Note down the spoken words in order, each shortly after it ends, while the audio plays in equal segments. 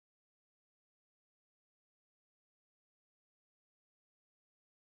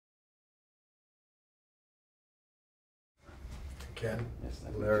Ken? Yes,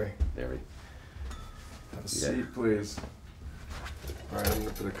 Larry? Larry. Have a seat, please. All right, I'm going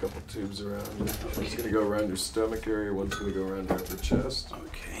to put a couple tubes around you. One's going to go around your stomach area, one's going to go around your upper chest.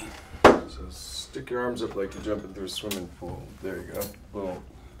 Okay. So stick your arms up like you're jumping through a swimming pool. There you go. Little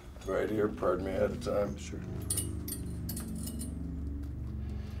right here, pardon me ahead of time. Sure.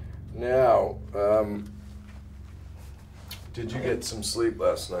 Now, did you get some sleep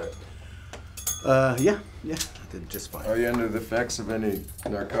last night? Yeah, I did just fine. Are you under the effects of any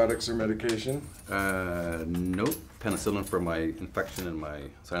narcotics or medication? Nope. Penicillin for my infection and my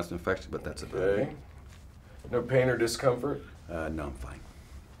sinus infection, but that's about it. Okay. No pain or discomfort? No, I'm fine.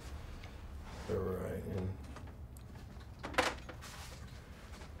 All right.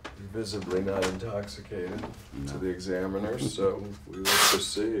 You're visibly not intoxicated to the examiner, so we will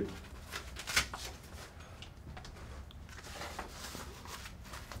proceed.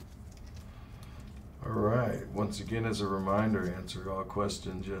 All right. Once again, as a reminder, answer all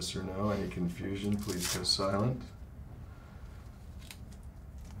questions yes or no. Any confusion, please go silent.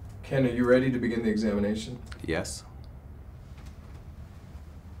 Ken, are you ready to begin the examination? Yes.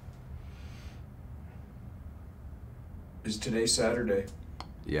 Is today Saturday?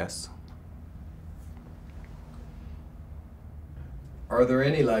 Yes. Are there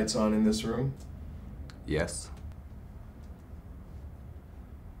any lights on in this room? Yes.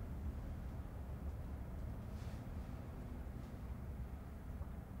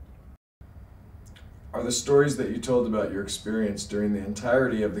 Are the stories that you told about your experience during the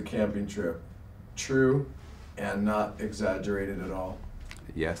entirety of the camping trip true and not exaggerated at all?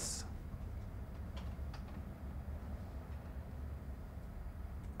 Yes.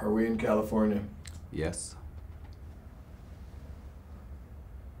 Are we in California? Yes.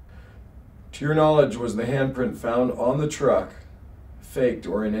 To your knowledge, was the handprint found on the truck faked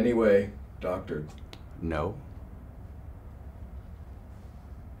or in any way doctored? No.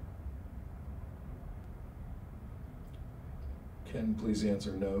 Ken, please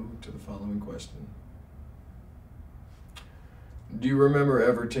answer no to the following question. Do you remember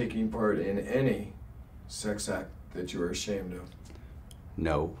ever taking part in any sex act that you are ashamed of?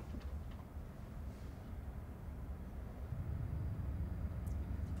 No.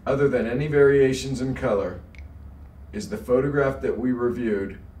 Other than any variations in color, is the photograph that we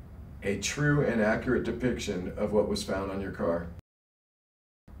reviewed a true and accurate depiction of what was found on your car?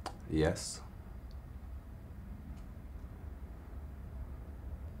 Yes.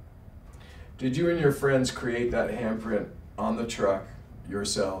 Did you and your friends create that handprint on the truck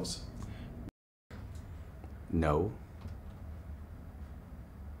yourselves? No.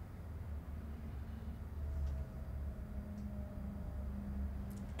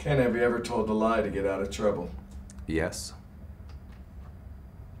 Ken, have you ever told a lie to get out of trouble? Yes.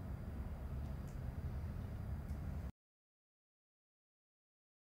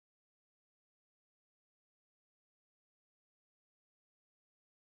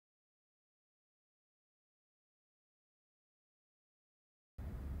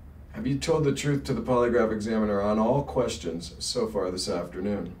 Have you told the truth to the polygraph examiner on all questions so far this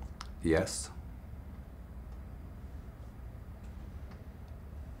afternoon? Yes.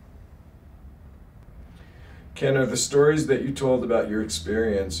 Ken, are the stories that you told about your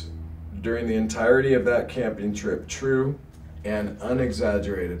experience during the entirety of that camping trip true and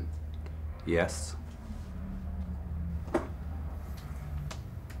unexaggerated? Yes.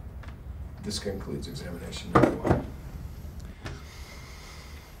 This concludes examination number 1.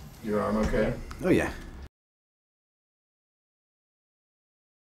 Your arm okay? Oh, yeah.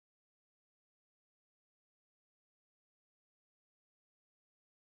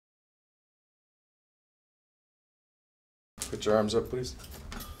 Put your arms up, please.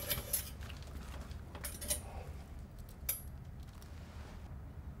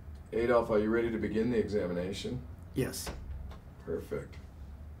 Adolph, are you ready to begin the examination? Yes. Perfect.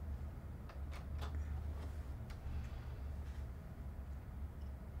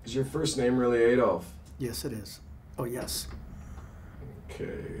 Is your first name really Adolph? Yes, it is. Oh, yes.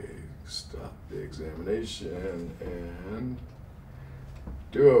 Okay, stop the examination and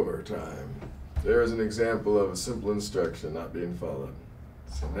do-over time. There is an example of a simple instruction not being followed.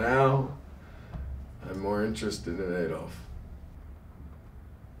 So now, I'm more interested in Adolph.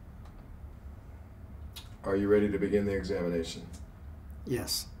 Are you ready to begin the examination?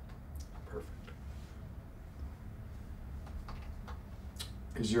 Yes. Perfect.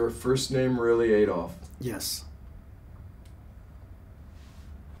 Is your first name really Adolph? Yes.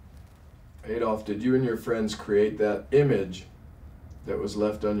 Adolph, did you and your friends create that image that was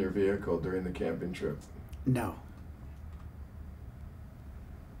left on your vehicle during the camping trip? No.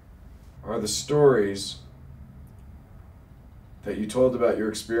 Are the stories that you told about your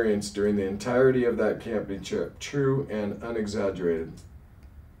experience during the entirety of that camping trip true and unexaggerated?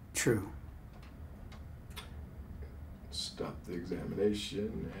 True. Stop the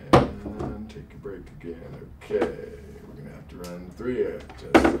examination and take a break again. Okay, we're going to have to run 3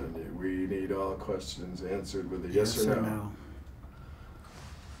 tests on you. We need all questions answered with a yes or no.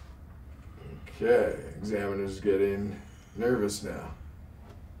 Okay, examiner's getting nervous now.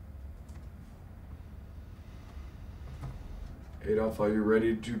 Adolf, are you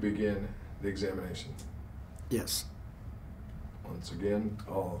ready to begin the examination? Yes. Once again,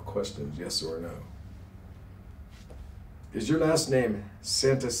 all questions yes or no. Is your last name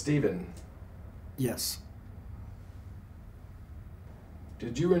Santa Stephen? Yes.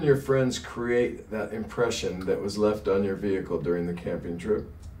 Did you and your friends create that impression that was left on your vehicle during the camping trip?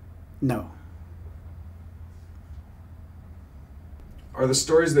 No. Are the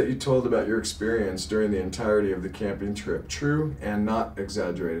stories that you told about your experience during the entirety of the camping trip true and not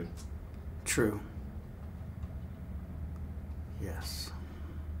exaggerated? True. Yes.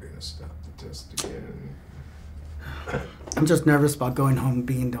 We're going to stop the test again. I'm just nervous about going home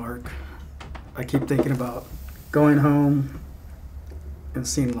being dark. I keep thinking about going home and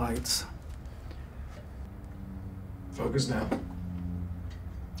seeing lights. Focus now.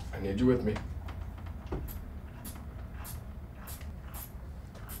 I need you with me.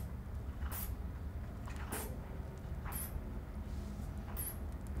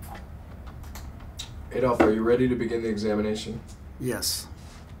 Adolf, are you ready to begin the examination? Yes.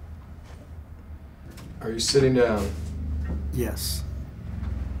 Are you sitting down? Yes.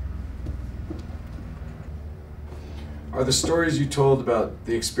 Are the stories you told about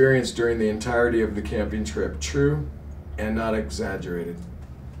the experience during the entirety of the camping trip true and not exaggerated?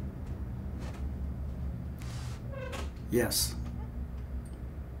 Yes.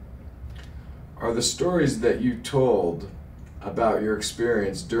 Are the stories that you told about your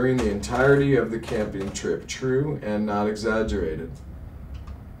experience during the entirety of the camping trip true and not exaggerated?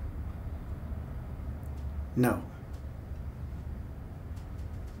 No.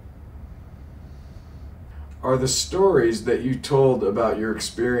 Are the stories that you told about your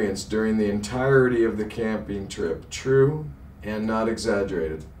experience during the entirety of the camping trip true and not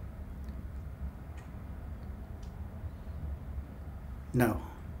exaggerated? No.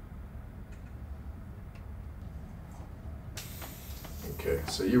 Okay,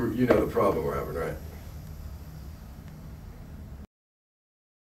 so you know the problem we're having, right?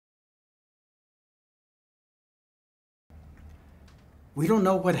 We don't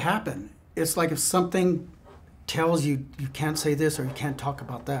know what happened. It's like if something tells you you can't say this or you can't talk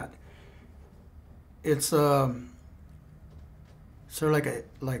about that. It's sort of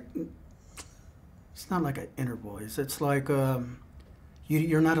like it's not like an inner voice. It's like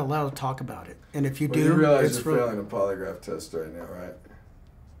you're not allowed to talk about it. And if you do, you realize it's you're failing a polygraph test right now, right?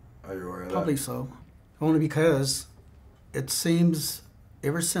 Are you aware of that? probably so. Only because it seems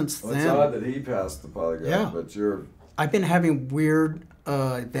ever since Well, then. it's odd that he passed the polygraph, Yeah. but you're... I've been having weird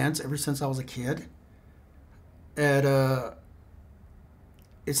events ever since I was a kid. And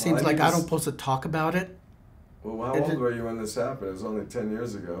it seems like I don't supposed to talk about it. Well, how old were you when this happened? It was only 10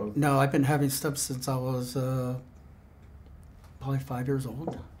 years ago. No, I've been having stuff since I was probably 5 years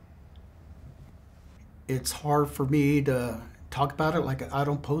old. It's hard for me to talk about it. Like, I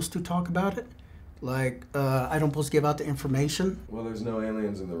don't supposed to talk about it. Like, I don't supposed to give out the information. Well, there's no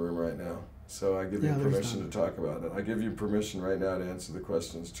aliens in the room right now, so I give you permission to talk about it. I give you permission right now to answer the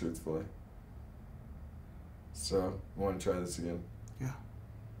questions truthfully. So, you want to try this again? Yeah.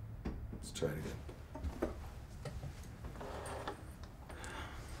 Let's try it again.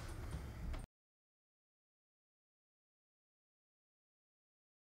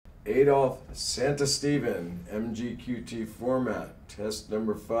 Adolf Santa Stephen, MGQT format, test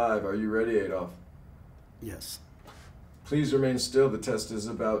number 5. Are you ready, Adolf? Yes. Please remain still. The test is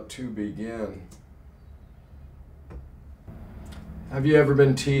about to begin. Have you ever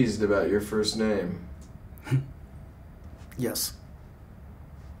been teased about your first name? Yes.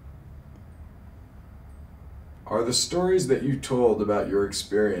 Are the stories that you told about your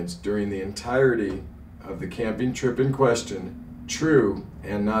experience during the entirety of the camping trip in question true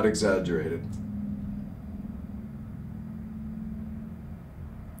and not exaggerated?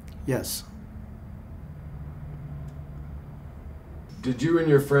 Yes. Did you and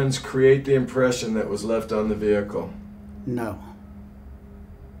your friends create the impression that was left on the vehicle? No.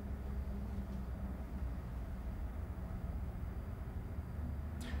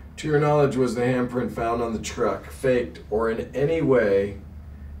 To your knowledge, was the handprint found on the truck faked or in any way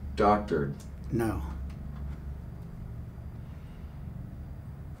doctored? No.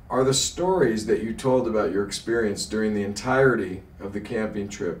 Are the stories that you told about your experience during the entirety of the camping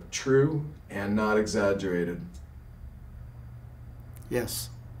trip true and not exaggerated? Yes.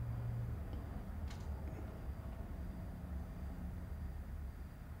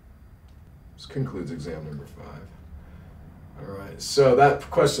 This concludes exam number 5. All right, so that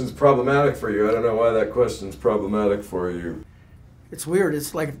question's problematic for you. I don't know why that question's problematic for you. It's weird.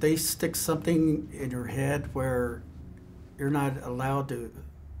 It's like if they stick something in your head where you're not allowed to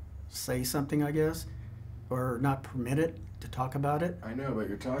say something, I guess, or not permitted to talk about it. I know, but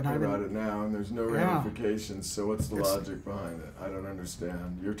you're talking And about it now, and there's no Yeah. ramifications, so what's the logic behind it? I don't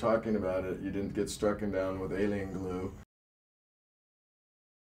understand. You're talking about it, you didn't get struck down with alien glue.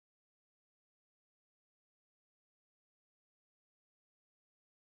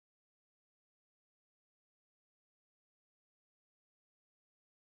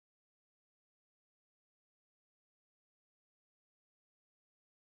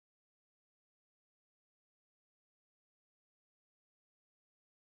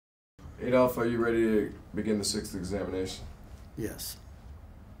 Adolph, are you ready to begin the 6th examination? Yes.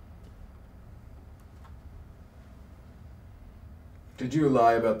 Did you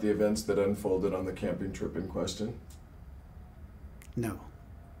lie about the events that unfolded on the camping trip in question? No.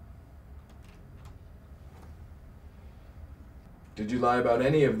 Did you lie about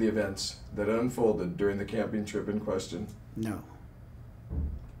any of the events that unfolded during the camping trip in question? No.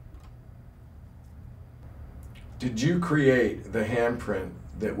 Did you create the handprint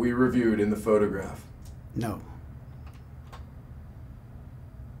that we reviewed in the photograph? No.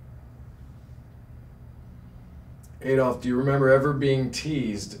 Adolph, do you remember ever being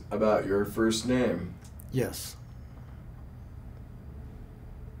teased about your first name? Yes.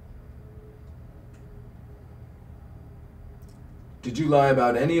 Did you lie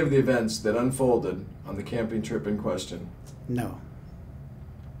about any of the events that unfolded on the camping trip in question? No.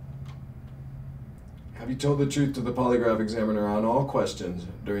 Have you told the truth to the polygraph examiner on all questions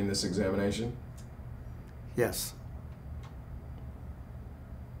during this examination? Yes.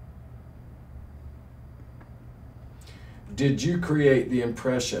 Did you create the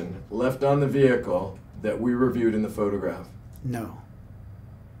impression left on the vehicle that we reviewed in the photograph? No.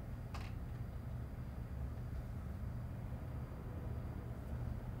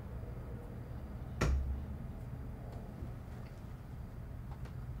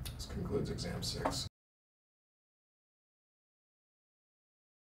 This concludes exam 6.